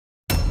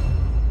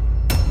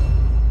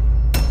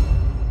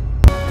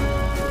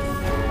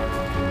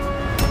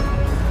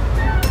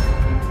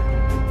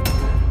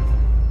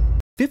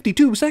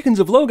52 seconds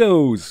of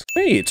logos!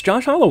 Hey, it's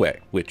Josh Holloway,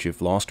 which,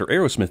 if Lost or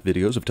Aerosmith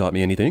videos have taught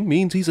me anything,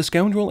 means he's a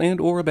scoundrel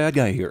and or a bad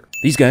guy here.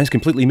 These guys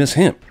completely miss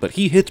him, but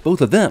he hits both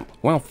of them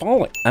while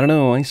falling. I don't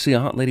know, I see a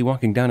hot lady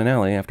walking down an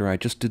alley after I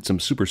just did some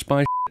super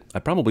spy shit.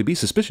 I'd probably be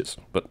suspicious,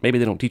 but maybe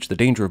they don't teach the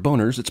danger of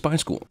boners at spy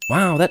school.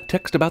 Wow, that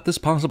text about this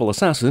possible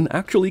assassin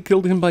actually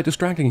killed him by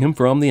distracting him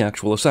from the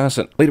actual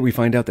assassin. Later we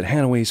find out that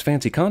Hanaway's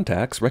fancy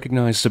contacts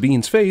recognize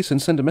Sabine's face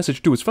and send a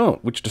message to his phone,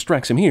 which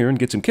distracts him here and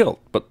gets him killed.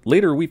 But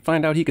later we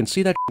find out he can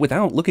see that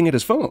without looking at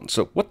his phone,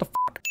 so what the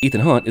fuck?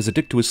 Ethan Hunt is a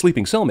dick to his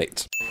sleeping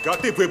cellmates.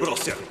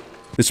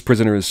 This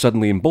prisoner is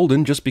suddenly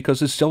emboldened just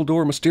because his cell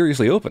door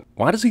mysteriously opened.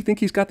 Why does he think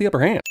he's got the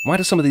upper hand? Why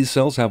do some of these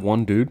cells have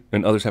one dude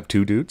and others have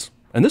two dudes?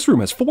 And this room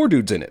has 4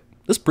 dudes in it.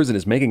 This prison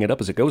is making it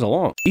up as it goes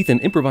along. Ethan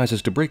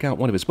improvises to break out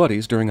one of his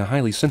buddies during a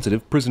highly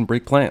sensitive prison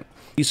break plan.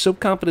 He's so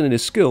confident in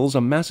his skills,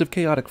 a massive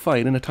chaotic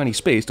fight in a tiny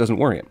space doesn't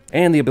worry him.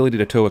 And the ability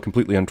to tow a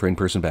completely untrained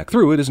person back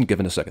through it isn't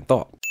given a second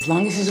thought. As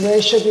long as he's where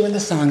he should be when the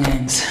song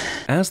ends.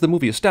 As the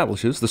movie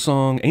establishes, the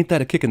song Ain't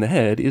That a Kick in the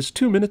Head is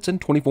 2 minutes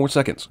and 24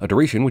 seconds, a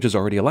duration which has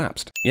already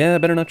elapsed. Yeah,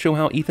 better not show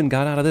how Ethan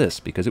got out of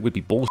this, because it would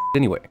be bullshit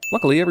anyway.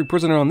 Luckily, every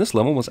prisoner on this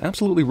level was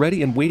absolutely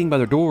ready and waiting by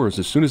their doors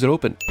as soon as it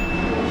opened.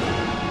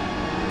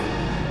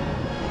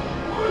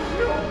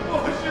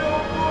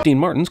 Dean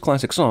Martin's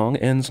classic song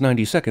ends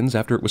 90 seconds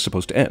after it was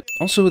supposed to end.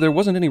 Also, there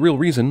wasn't any real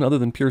reason, other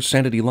than pure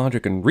sanity,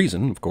 logic, and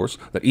reason, of course,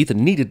 that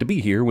Ethan needed to be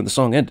here when the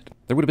song ended.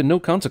 There would have been no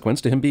consequence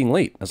to him being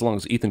late, as long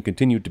as Ethan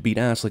continued to beat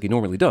ass like he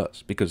normally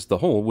does, because the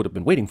hole would have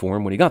been waiting for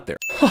him when he got there.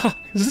 Haha,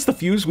 is this the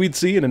fuse we'd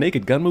see in a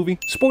Naked Gun movie?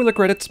 Spoiler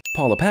credits,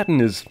 Paula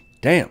Patton is,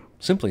 damn,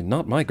 simply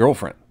not my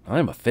girlfriend. I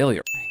am a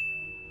failure.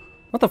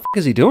 What the f***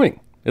 is he doing?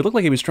 It looked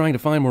like he was trying to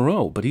find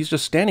Moreau, but he's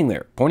just standing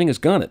there, pointing his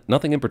gun at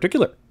nothing in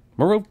particular.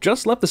 Moreau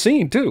just left the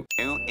scene, too.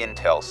 New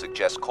intel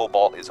suggests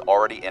Cobalt is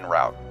already en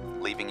route,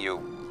 leaving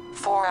you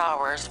 4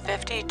 hours,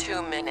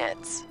 52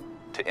 minutes.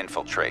 to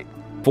infiltrate.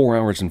 4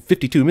 hours and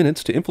 52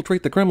 minutes to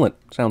infiltrate the Kremlin.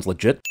 Sounds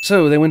legit.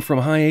 So they went from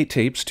high-8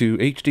 tapes to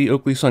HD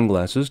Oakley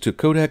sunglasses to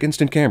Kodak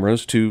instant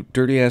cameras to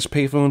dirty-ass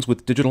payphones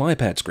with digital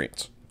iPad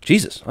screens.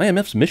 Jesus,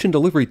 IMF's mission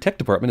delivery tech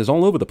department is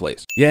all over the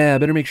place. Yeah,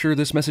 better make sure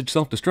this message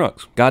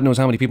self-destructs. God knows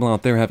how many people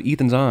out there have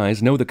Ethan's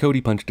eyes, know the code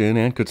he punched in,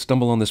 and could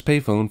stumble on this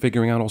payphone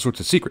figuring out all sorts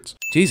of secrets.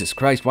 Jesus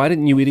Christ, why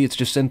didn't you idiots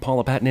just send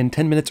Paula Patton in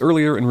 10 minutes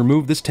earlier and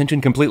remove this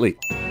tension completely?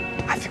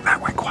 I think that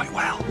went quite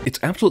well. It's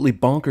absolutely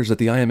bonkers that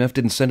the IMF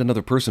didn't send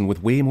another person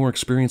with way more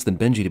experience than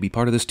Benji to be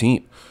part of this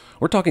team.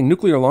 We're talking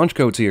nuclear launch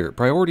codes here,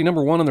 priority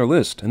number 1 on their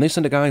list, and they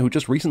send a guy who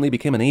just recently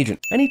became an agent.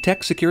 Any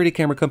tech security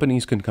camera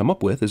companies can come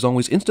up with is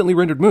always instantly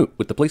rendered moot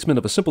with the placement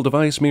of a simple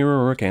device,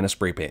 mirror, or a can of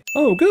spray paint.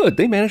 Oh good,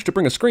 they managed to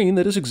bring a screen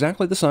that is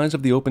exactly the size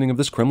of the opening of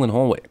this Kremlin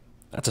hallway.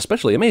 That's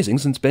especially amazing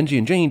since Benji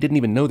and Jane didn't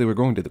even know they were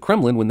going to the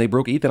Kremlin when they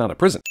broke Ethan out of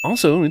prison.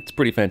 Also, it's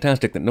pretty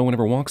fantastic that no one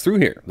ever walks through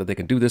here, that they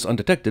can do this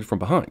undetected from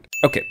behind.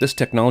 Okay, this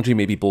technology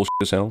may be bullshit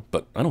as hell,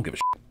 but I don't give a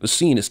shit. The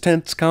scene is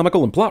tense,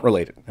 comical, and plot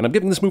related, and I'm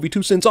giving this movie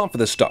 2 cents off for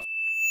this stuff.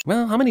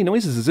 Well, how many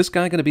noises is this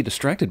guy going to be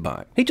distracted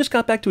by? He just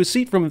got back to his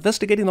seat from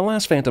investigating the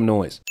last phantom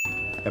noise.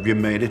 Have you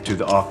made it to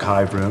the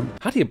archive room?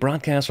 How do you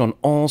broadcast on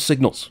all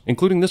signals,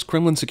 including this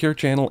Kremlin secure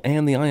channel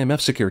and the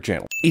IMF secure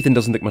channel? Ethan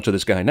doesn't think much of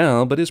this guy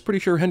now, but is pretty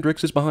sure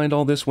Hendricks is behind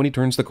all this when he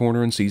turns the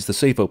corner and sees the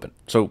safe open.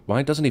 So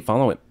why doesn't he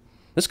follow him?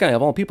 This guy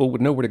of all people would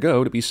know where to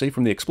go to be safe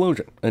from the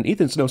explosion, and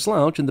Ethan's no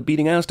slouch in the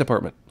beating ass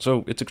department,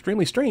 so it's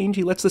extremely strange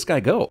he lets this guy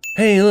go.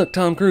 Hey look,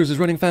 Tom Cruise is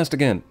running fast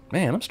again.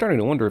 Man, I'm starting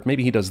to wonder if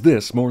maybe he does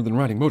this more than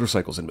riding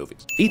motorcycles in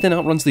movies. Ethan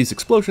outruns these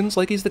explosions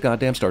like he's the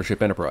goddamn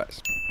Starship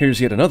Enterprise. Here's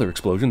yet another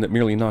explosion that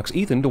merely knocks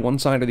Ethan to one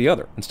side or the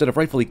other, instead of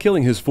rightfully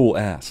killing his fool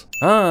ass.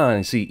 Ah,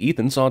 I see,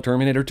 Ethan saw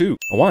Terminator 2.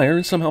 A wire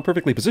is somehow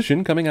perfectly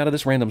positioned coming out of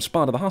this random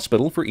spot of the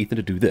hospital for Ethan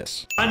to do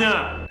this.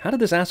 Anna! How did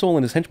this asshole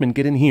and his henchmen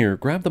get in here,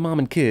 grab the mom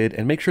and kid,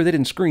 and make sure they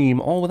didn't scream,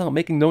 all without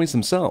making noise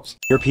themselves?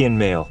 European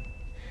male,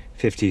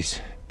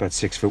 50s, about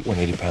 6 foot,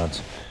 180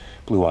 pounds,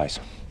 blue eyes.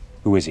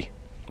 Who is he?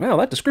 Well,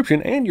 that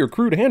description and your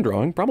crude hand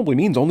drawing probably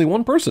means only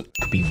one person.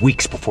 Could be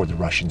weeks before the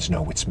Russians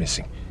know what's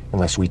missing,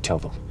 unless we tell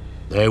them.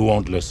 They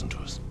won't listen to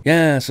us.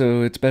 Yeah,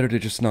 so it's better to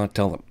just not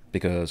tell them,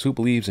 because who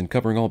believes in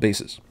covering all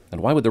bases?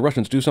 And why would the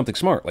Russians do something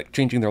smart, like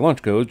changing their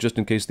launch codes just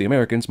in case the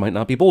Americans might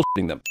not be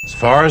bullshitting them? As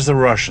far as the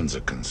Russians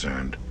are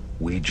concerned,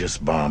 we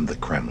just bombed the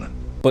Kremlin.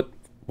 But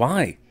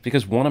why?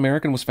 Because one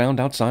American was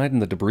found outside in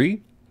the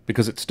debris?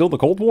 Because it's still the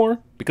Cold War?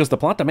 Because the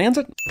plot demands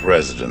it? The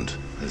President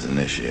has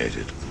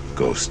initiated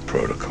Ghost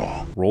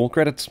Protocol. Roll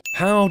credits.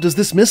 How does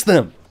this miss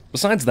them?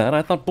 Besides that,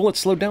 I thought bullets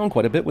slowed down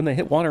quite a bit when they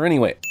hit water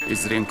anyway.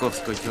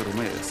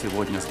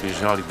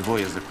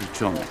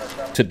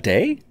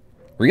 Today?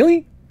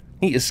 Really?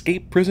 He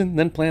escaped prison,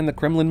 then planned the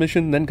Kremlin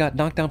mission, then got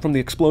knocked out from the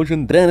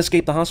explosion, then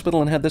escaped the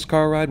hospital and had this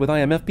car ride with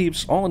IMF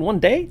peeps all in one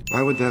day?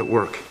 Why would that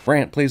work?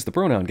 Brandt plays the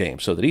pronoun game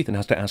so that Ethan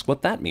has to ask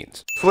what that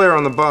means. Flare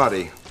on the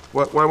body.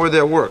 Why would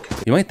that work?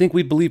 You might think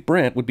we'd believe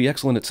Brandt would be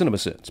excellent at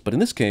CinemaSins, but in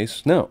this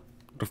case, no.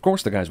 Of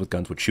course the guys with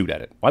guns would shoot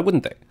at it. Why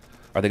wouldn't they?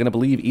 Are they going to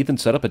believe Ethan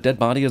set up a dead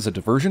body as a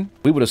diversion?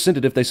 We would have sent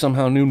it if they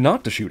somehow knew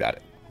not to shoot at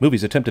it.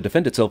 Movie's attempt to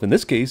defend itself in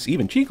this case,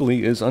 even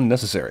cheekily, is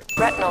unnecessary.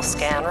 Retinal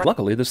scanner.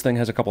 Luckily, this thing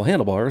has a couple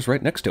handlebars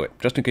right next to it,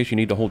 just in case you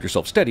need to hold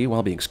yourself steady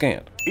while being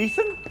scanned.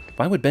 Ethan?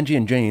 Why would Benji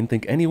and Jane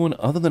think anyone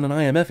other than an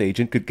IMF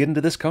agent could get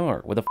into this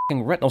car with a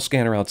f***ing retinal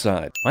scanner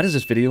outside? Why does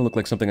this video look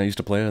like something I used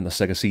to play on the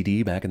Sega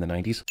CD back in the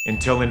 90s?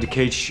 Intel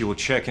indicates she will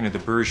check into the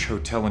Burj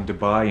Hotel in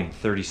Dubai in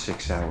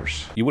 36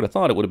 hours. You would have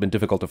thought it would have been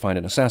difficult to find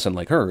an assassin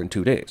like her in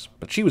 2 days,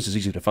 but she was as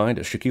easy to find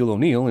as Shaquille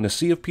O'Neal in a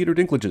sea of Peter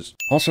Dinklages.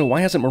 Also,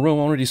 why hasn't Moreau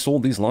already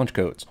sold these launch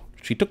codes?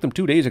 She took them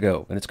 2 days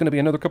ago, and it's going to be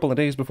another couple of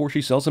days before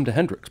she sells them to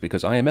Hendrix,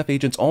 because IMF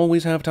agents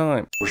always have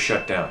time. We're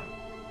shut down.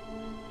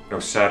 No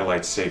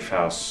satellite safe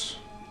house,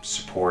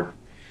 support,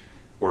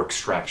 or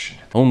extraction.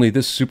 Only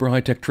this super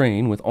high-tech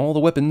train with all the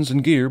weapons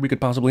and gear we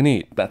could possibly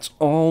need. That's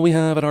all we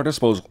have at our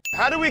disposal.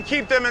 How do we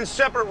keep them in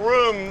separate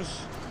rooms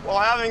while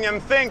having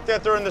them think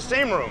that they're in the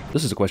same room?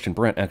 This is a question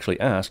Brent actually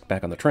asked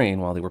back on the train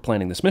while they were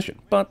planning this mission,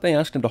 but they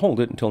asked him to hold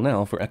it until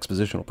now for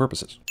expositional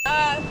purposes.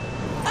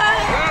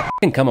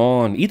 And come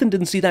on, Ethan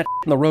didn't see that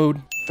in the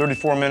road.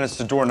 34 minutes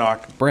to door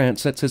knock. Brant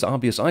sets his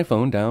obvious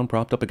iPhone down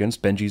propped up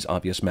against Benji's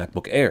obvious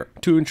MacBook Air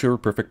to ensure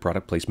perfect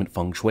product placement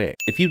feng shui.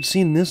 If you'd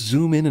seen this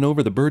zoom in and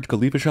over the Burj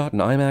Khalifa shot in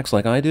IMAX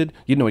like I did,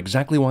 you'd know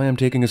exactly why I'm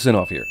taking a sin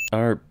off here.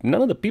 Are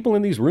none of the people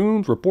in these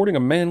rooms reporting a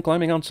man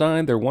climbing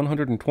outside their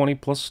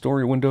 120-plus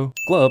story window?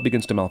 Glove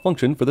begins to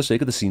malfunction for the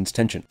sake of the scene's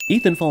tension.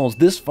 Ethan falls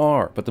this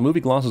far, but the movie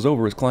glosses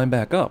over his climb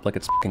back up like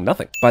it's f***ing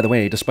nothing. By the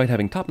way, despite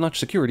having top-notch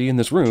security in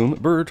this room,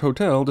 Burj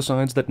Hotel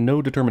decides that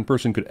no determined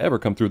person could ever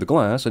come through the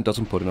glass and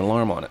doesn't put an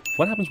alarm on it.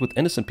 What happens with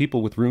innocent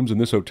people with rooms in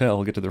this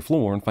hotel get to their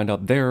floor and find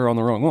out they're on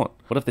the wrong one?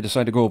 What if they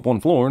decide to go up one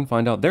floor and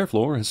find out their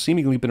floor has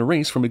seemingly been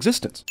erased from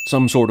existence?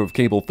 Some sort of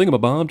cable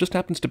thingamabob just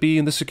happens to be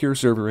in the secure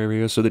server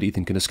area so that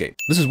Ethan can escape.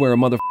 This is where a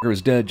motherfucker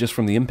is dead just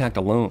from the impact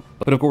alone.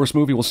 But of course,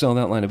 movie will sell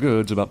that line of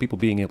goods about people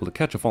being able to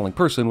catch a falling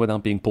person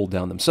without being pulled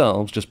down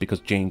themselves just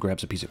because Jane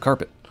grabs a piece of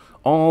carpet.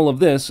 All of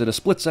this in a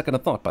split second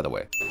of thought, by the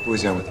way.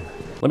 Who's on with him?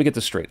 Let me get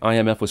this straight.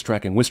 IMF was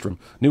tracking Wistrom,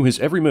 knew his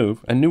every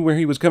move, and knew where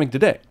he was coming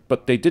today.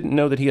 But they didn't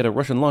know that he had a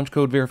Russian launch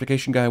code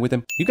verification guy with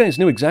him. You guys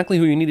knew exactly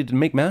who you needed to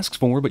make masks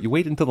for, but you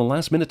waited until the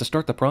last minute to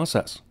start the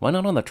process. Why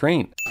not on the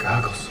train?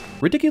 Goggles.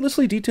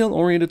 Ridiculously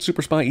detail-oriented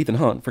super spy Ethan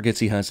Hunt forgets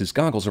he has his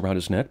goggles around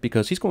his neck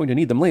because he's going to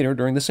need them later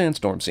during the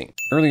sandstorm scene.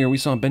 Earlier we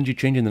saw Benji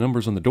changing the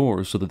numbers on the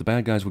doors so that the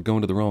bad guys would go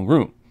into the wrong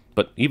room.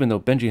 But even though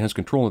Benji has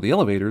control of the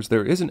elevators,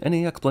 there isn't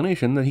any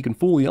explanation that he can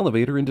fool the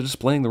elevator into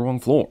displaying the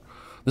wrong floor.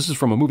 This is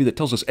from a movie that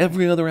tells us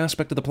every other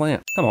aspect of the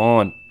plan. Come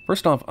on.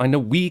 First off, I know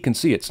we can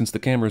see it since the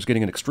camera is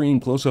getting an extreme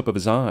close-up of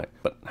his eye,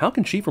 but how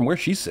can she from where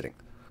she's sitting?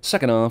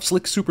 Second off,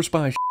 slick super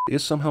spy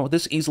is somehow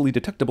this easily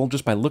detectable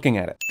just by looking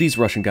at it. These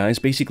Russian guys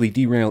basically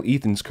derail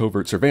Ethan's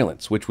covert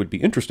surveillance, which would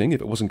be interesting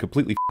if it wasn't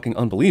completely fucking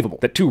unbelievable.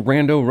 That two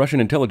rando Russian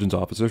intelligence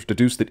officers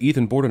deduced that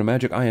Ethan boarded a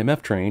magic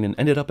IMF train and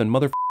ended up in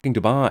motherfucking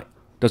Dubai.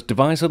 Does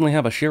Dubai suddenly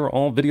have a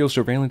share-all-video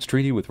surveillance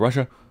treaty with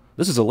Russia?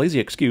 This is a lazy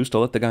excuse to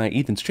let the guy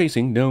Ethan's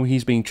chasing know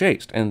he's being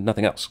chased, and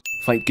nothing else.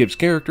 Fight gives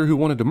character who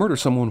wanted to murder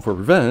someone for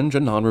revenge a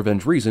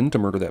non-revenge reason to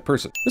murder that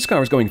person. This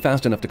car is going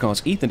fast enough to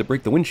cause Ethan to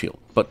break the windshield,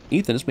 but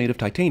Ethan is made of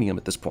titanium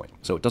at this point,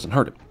 so it doesn't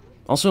hurt him.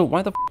 Also,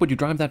 why the f*** would you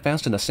drive that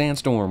fast in a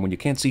sandstorm when you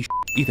can't see shit?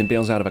 Ethan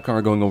bails out of a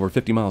car going over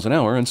 50 miles an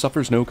hour and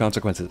suffers no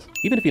consequences.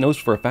 Even if he knows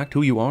for a fact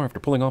who you are after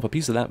pulling off a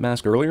piece of that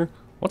mask earlier,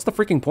 what's the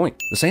freaking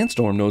point? The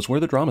sandstorm knows where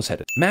the drama's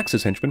headed.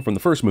 Max's henchman from the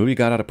first movie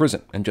got out of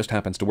prison and just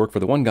happens to work for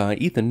the one guy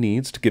Ethan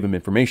needs to give him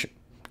information.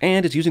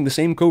 And is using the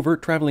same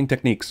covert traveling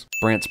techniques.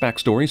 Brant's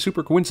backstory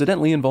super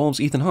coincidentally involves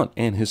Ethan Hunt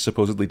and his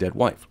supposedly dead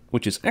wife,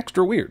 which is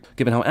extra weird,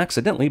 given how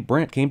accidentally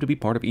Brant came to be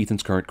part of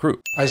Ethan's current crew.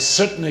 I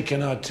certainly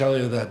cannot tell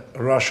you that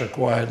Russia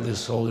quietly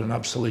sold an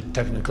obsolete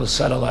technical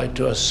satellite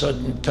to a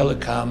certain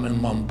telecom in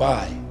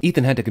Mumbai.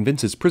 Ethan had to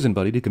convince his prison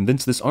buddy to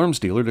convince this arms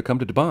dealer to come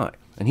to Dubai,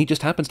 and he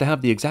just happens to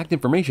have the exact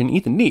information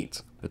Ethan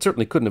needs. It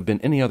certainly couldn't have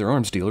been any other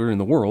arms dealer in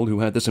the world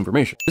who had this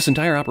information. This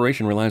entire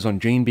operation relies on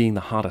Jane being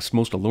the hottest,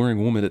 most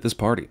alluring woman at this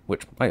party,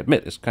 which I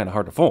admit is kind of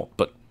hard to fold,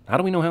 but how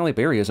do we know Halle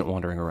Berry isn't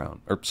wandering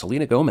around? Or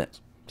Selena Gomez?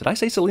 Did I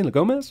say Selena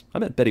Gomez? I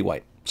meant Betty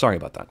White. Sorry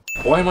about that.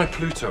 Why am I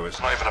Pluto? It's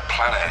not even a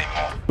planet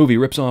anymore. Movie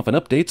rips off and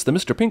updates the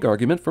Mr. Pink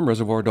argument from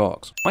Reservoir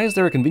Dogs. Why is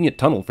there a convenient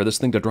tunnel for this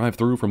thing to drive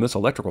through from this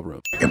electrical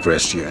room?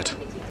 Impressed yet?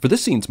 For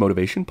this scene's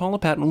motivation, Paula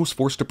Patton was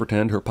forced to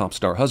pretend her pop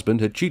star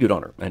husband had cheated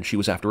on her, and she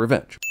was after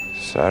revenge.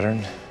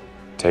 Saturn,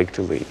 take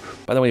the leap.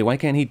 By the way, why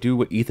can't he do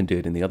what Ethan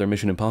did in the other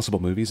Mission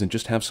Impossible movies and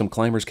just have some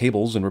climbers'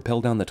 cables and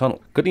rappel down the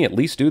tunnel? Couldn't he at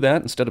least do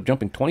that instead of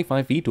jumping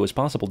 25 feet to his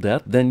possible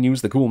death, then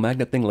use the cool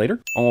magnet thing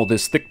later? All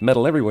this thick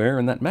metal everywhere,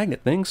 and that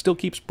magnet thing still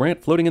keeps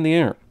Brant floating in the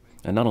air.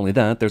 And not only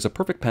that, there's a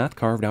perfect path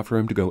carved out for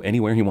him to go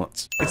anywhere he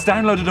wants. It's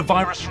downloaded a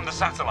virus from the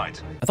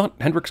satellite. I thought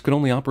Hendrix could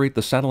only operate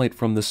the satellite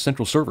from this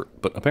central server,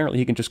 but apparently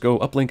he can just go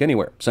uplink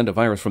anywhere, send a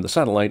virus from the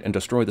satellite, and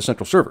destroy the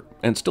central server,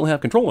 and still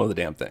have control of the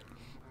damn thing.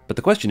 But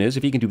the question is,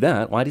 if he can do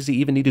that, why does he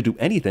even need to do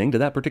anything to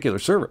that particular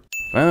server?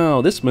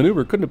 Wow, this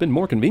maneuver couldn't have been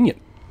more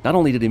convenient. Not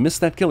only did he miss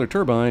that killer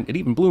turbine, it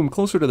even blew him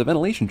closer to the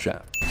ventilation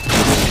shaft.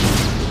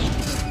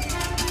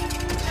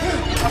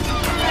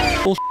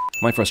 Bullshit.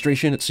 My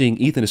frustration at seeing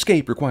Ethan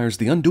escape requires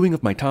the undoing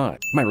of my tie.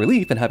 My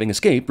relief at having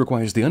escaped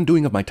requires the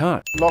undoing of my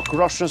tie. Lock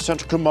Russian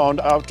Central Command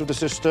out of the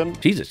system.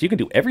 Jesus, you can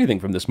do everything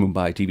from this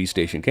Mumbai TV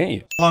station, can't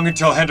you? Long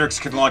until Hendricks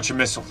can launch a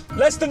missile.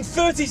 Less than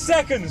 30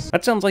 seconds!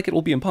 That sounds like it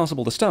will be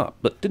impossible to stop,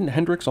 but didn't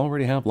Hendricks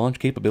already have launch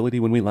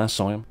capability when we last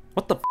saw him?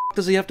 What the f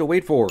does he have to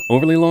wait for?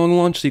 Overly long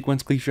launch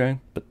sequence cliche,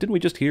 but didn't we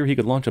just hear he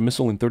could launch a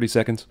missile in 30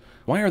 seconds?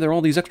 Why are there all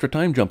these extra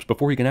time jumps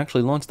before he can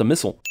actually launch the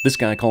missile? This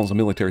guy calls a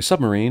military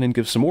submarine and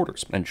gives some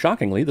orders, and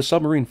shockingly, the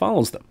submarine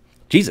follows them.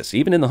 Jesus,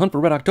 even in the hunt for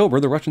Red October,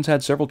 the Russians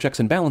had several checks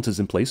and balances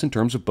in place in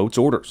terms of boat's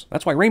orders.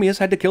 That's why Ramius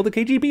had to kill the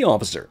KGB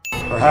officer.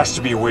 There has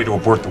to be a way to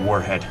abort the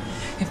warhead.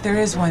 If there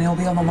is one, it'll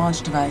be on the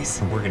launch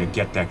device. And we're gonna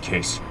get that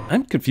case.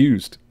 I'm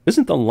confused.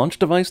 Isn't the launch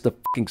device the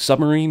fucking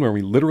submarine where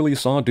we literally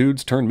saw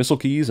dudes turn missile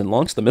keys and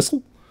launch the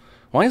missile?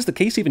 Why is the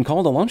case even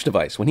called a launch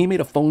device when he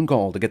made a phone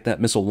call to get that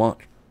missile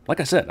launched? Like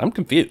I said, I'm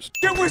confused.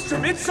 Get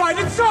Wistrom,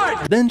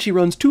 inside! Then she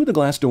runs to the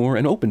glass door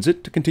and opens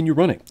it to continue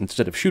running,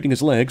 instead of shooting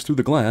his legs through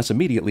the glass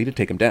immediately to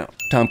take him down.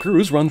 Tom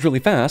Cruise runs really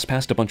fast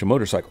past a bunch of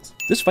motorcycles.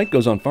 This fight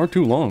goes on far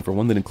too long for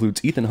one that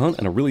includes Ethan Hunt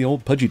and a really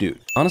old pudgy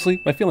dude.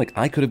 Honestly, I feel like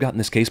I could have gotten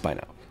this case by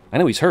now. I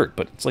know he's hurt,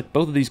 but it's like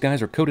both of these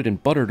guys are coated in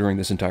butter during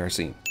this entire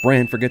scene.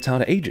 Brand forgets how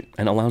to age it,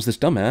 and allows this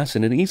dumbass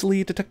in an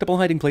easily detectable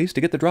hiding place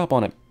to get the drop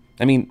on him.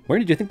 I mean, where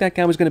did you think that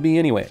guy was going to be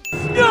anyway?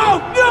 No!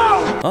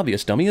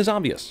 Obvious dummy is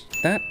obvious.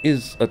 That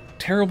is a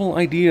terrible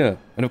idea.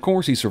 And of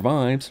course he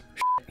survives.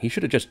 Shit, he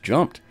should have just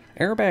jumped.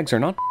 Airbags are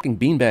not f***ing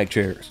beanbag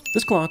chairs.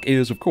 This clock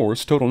is, of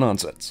course, total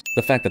nonsense.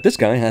 The fact that this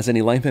guy has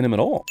any life in him at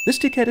all. This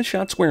dickhead is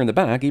shot square in the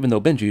back even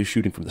though Benji is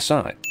shooting from the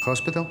side.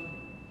 Hospital?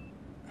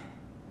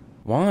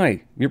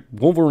 Why? You're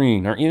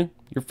Wolverine, aren't you?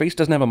 Your face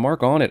doesn't have a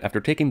mark on it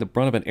after taking the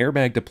brunt of an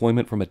airbag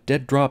deployment from a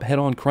dead drop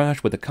head-on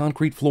crash with a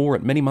concrete floor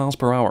at many miles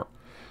per hour.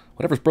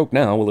 Whatever's broke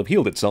now will have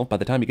healed itself by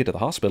the time you get to the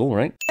hospital,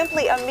 right?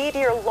 Simply a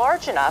meteor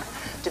large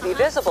enough to be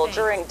visible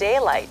during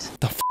daylight.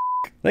 The f***?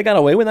 They got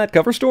away with that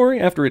cover story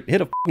after it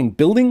hit a f***ing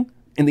building?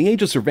 In the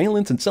age of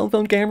surveillance and cell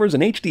phone cameras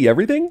and HD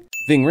everything?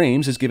 Ving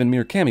Rhames is given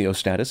mere cameo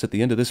status at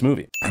the end of this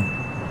movie.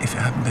 And if it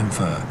hadn't been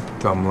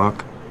for Dumb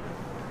luck.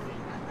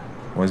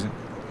 Was it?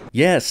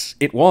 Yes,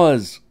 it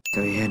was.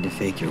 So you had to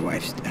fake your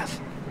wife's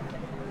death.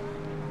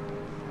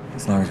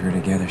 As long as we're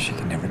together, she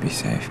can never be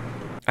safe.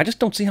 I just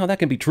don't see how that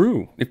can be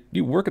true. If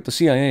you work at the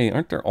CIA,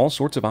 aren't there all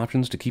sorts of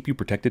options to keep you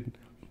protected?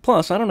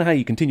 Plus, I don't know how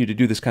you continue to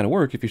do this kind of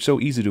work if you're so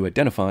easy to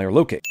identify or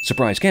locate.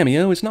 Surprise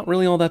cameo is not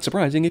really all that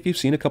surprising if you've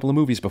seen a couple of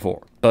movies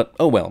before. But,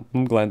 oh well,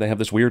 I'm glad they have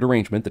this weird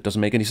arrangement that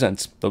doesn't make any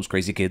sense. Those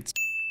crazy kids.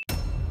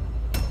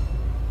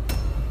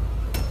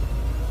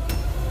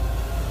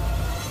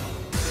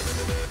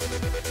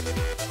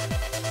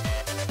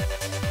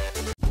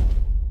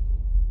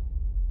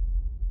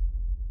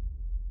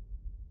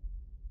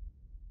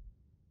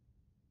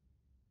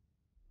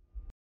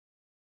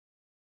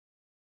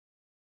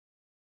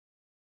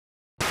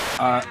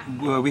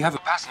 We have a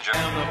passenger.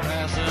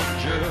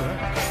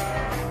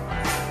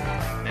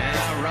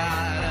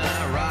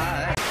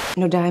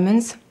 No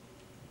diamonds,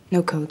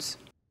 no coats.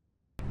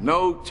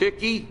 No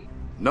ticky,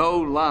 no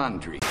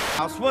laundry.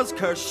 House was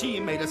cursed, she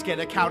made us get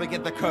a cow to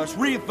get the curse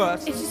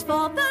reversed. It's just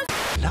for the...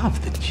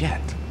 Love the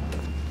jet.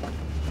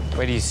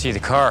 Wait till you see the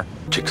car.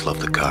 Chicks love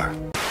the car.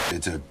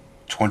 It's a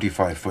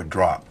 25-foot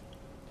drop,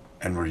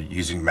 and we're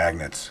using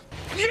magnets.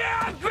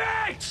 Yeah,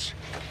 bitch!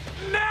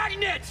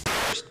 Magnets!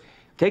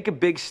 Take a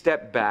big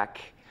step back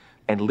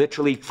and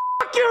literally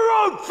Fuck your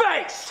own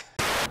face!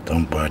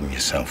 Don't burden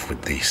yourself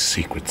with the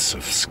secrets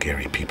of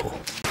scary people.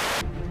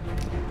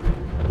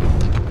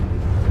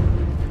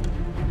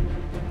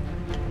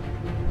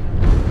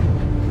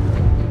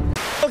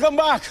 Welcome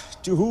back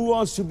to Who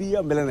Wants to Be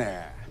a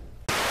Millionaire?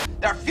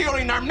 They're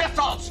fueling their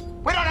missiles!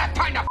 We don't have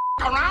time to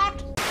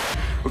around!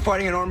 We're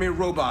fighting an army of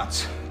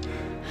robots.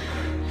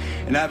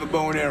 And I have a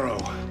bow and arrow.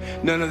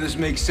 None of this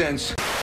makes sense.